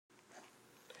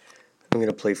I'm going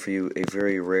to play for you a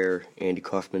very rare Andy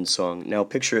Kaufman song. Now,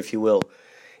 picture, if you will,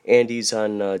 Andy's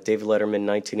on David Letterman,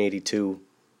 1982.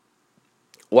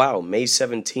 Wow, May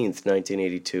 17th,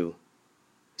 1982.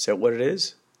 Is that what it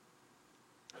is?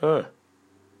 Huh.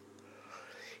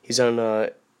 He's on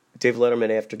David Letterman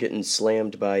after getting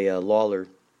slammed by Lawler.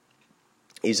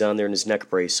 He's on there in his neck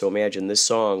brace. So imagine this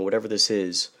song, whatever this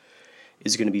is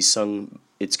going to be sung.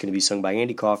 It's going to be sung by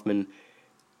Andy Kaufman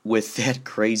with that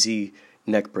crazy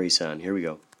neck brace on. Here we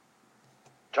go.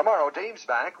 Tomorrow, Dave's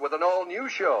back with an all-new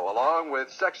show, along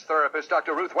with sex therapist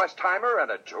Dr. Ruth Westheimer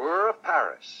and a tour of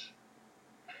Paris.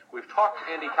 We've talked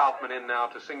Andy Kaufman in now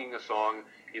to singing a song.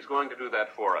 He's going to do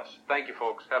that for us. Thank you,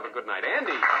 folks. Have a good night.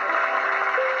 Andy!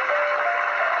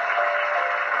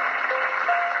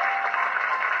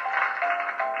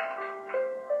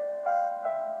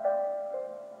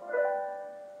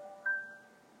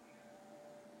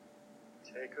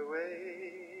 Take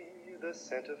away the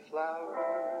scent of flowers,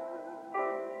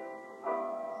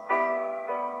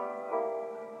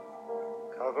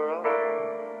 cover up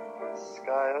the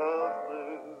sky of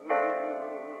blue,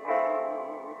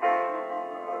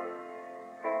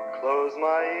 close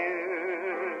my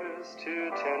ears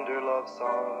to tender love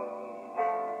songs,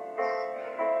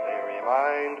 they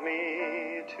remind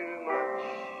me too much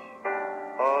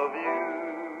of you.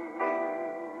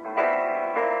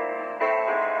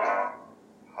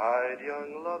 Hide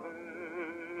young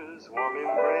lovers, warm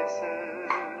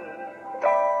embraces,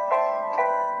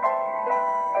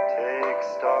 take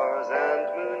stars and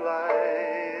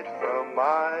moonlight from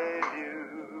my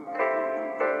view.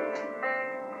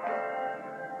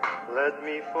 Let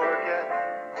me forget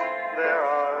there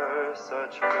are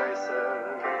such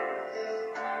places,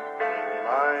 they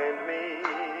remind me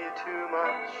too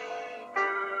much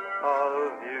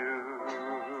of you.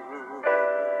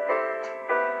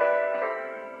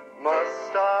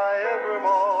 Must I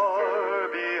evermore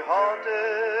be haunted,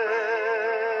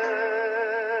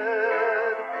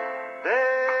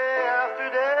 day after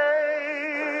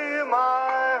day,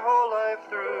 my whole life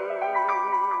through,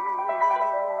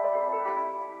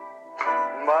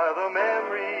 by the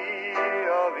memory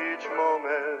of each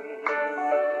moment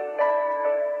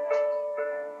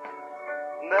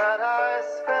that I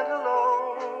spent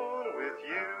alone with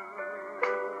you?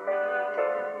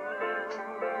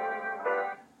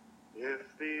 If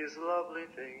these lovely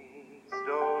things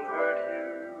don't hurt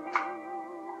you,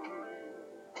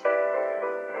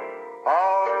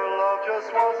 our love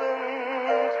just wasn't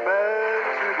meant to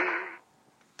be.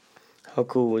 How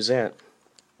cool was that?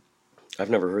 I've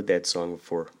never heard that song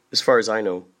before. As far as I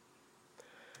know,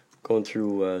 going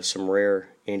through some rare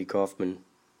Andy Kaufman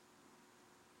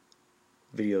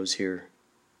videos here,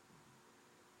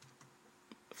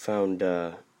 found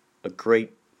a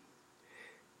great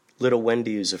Little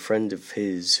Wendy, who's a friend of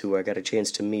his, who I got a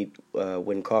chance to meet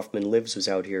when Kaufman Lives was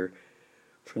out here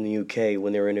from the UK,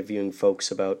 when they were interviewing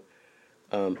folks about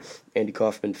Andy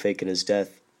Kaufman faking his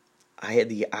death. I had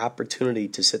the opportunity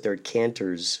to sit there at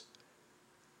Cantor's,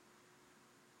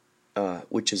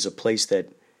 which is a place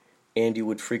that Andy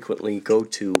would frequently go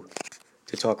to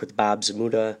talk with Bob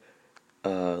Zamuda,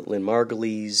 Lynn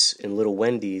Margulies, and Little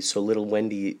Wendy. So Little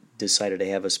Wendy decided to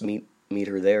have us meet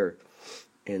her there.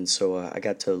 And so I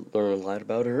got to learn a lot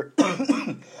about her.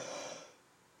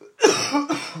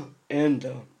 And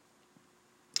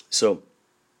so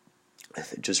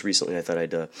just recently I thought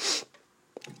I'd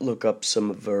look up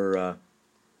some of her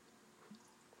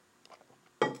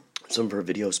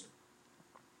videos.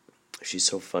 She's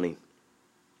so funny.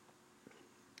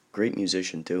 Great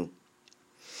musician, too.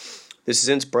 This is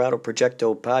Inspirato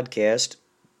Projecto Podcast.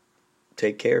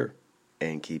 Take care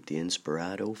and keep the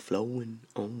Inspirato flowing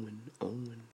on.